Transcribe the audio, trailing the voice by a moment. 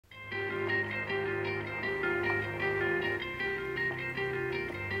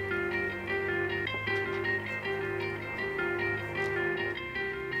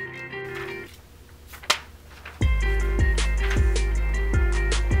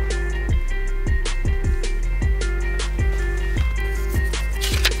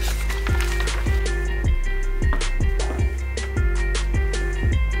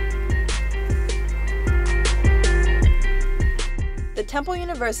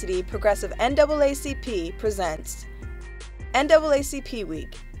University Progressive NAACP presents NAACP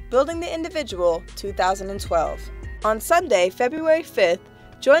Week, Building the Individual 2012. On Sunday, February 5th,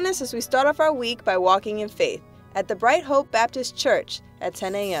 join us as we start off our week by walking in faith at the Bright Hope Baptist Church at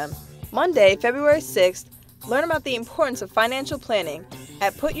 10 a.m. Monday, February 6th, learn about the importance of financial planning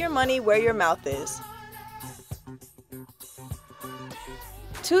at Put Your Money Where Your Mouth Is.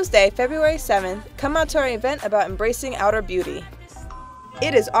 Tuesday, February 7th, come out to our event about embracing outer beauty.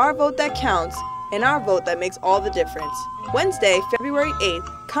 It is our vote that counts, and our vote that makes all the difference. Wednesday, February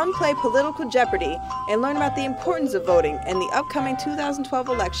 8th, come play Political Jeopardy and learn about the importance of voting in the upcoming 2012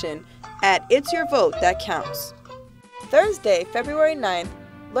 election at It's Your Vote That Counts. Thursday, February 9th,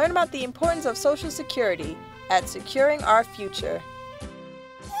 learn about the importance of Social Security at Securing Our Future.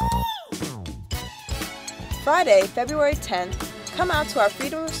 Friday, February 10th, come out to our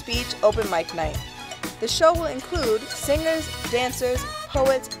Freedom of Speech Open Mic Night. The show will include singers, dancers,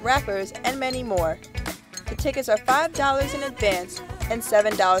 poets, rappers, and many more. The tickets are $5 in advance and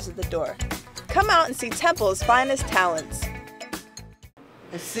 $7 at the door. Come out and see Temple's finest talents.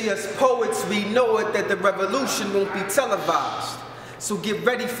 And see, as poets, we know it that the revolution won't be televised. So get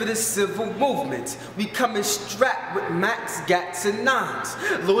ready for this civil movement. We coming strapped with max, gats, and nines,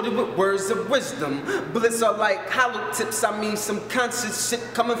 loaded with words of wisdom. Bullets are like hollow tips, I mean some conscious shit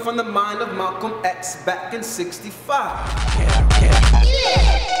coming from the mind of Malcolm X back in '65.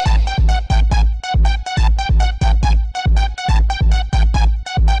 Yeah.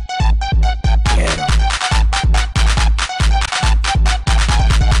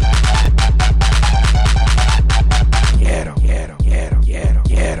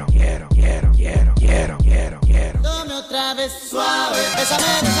 Suave,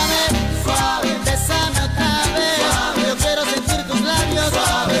 bésame, bésame, suave, bésame otra vez, suave, yo quiero sentir tus labios,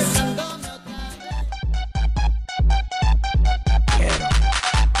 suave, besándome otra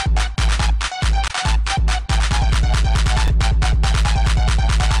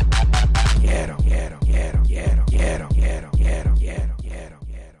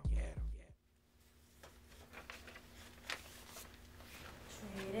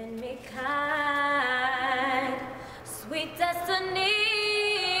Treating me kind, sweet destiny,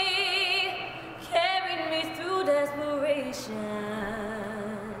 carried me through desperation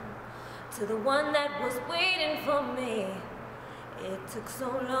to the one that was waiting for me. It took so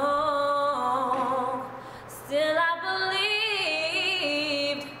long, still I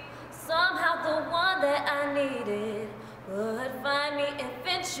believed somehow the one that I needed would find me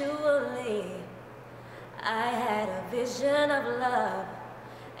eventually. I had a vision of love,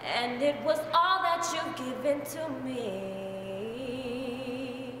 and it was all that you've given to me.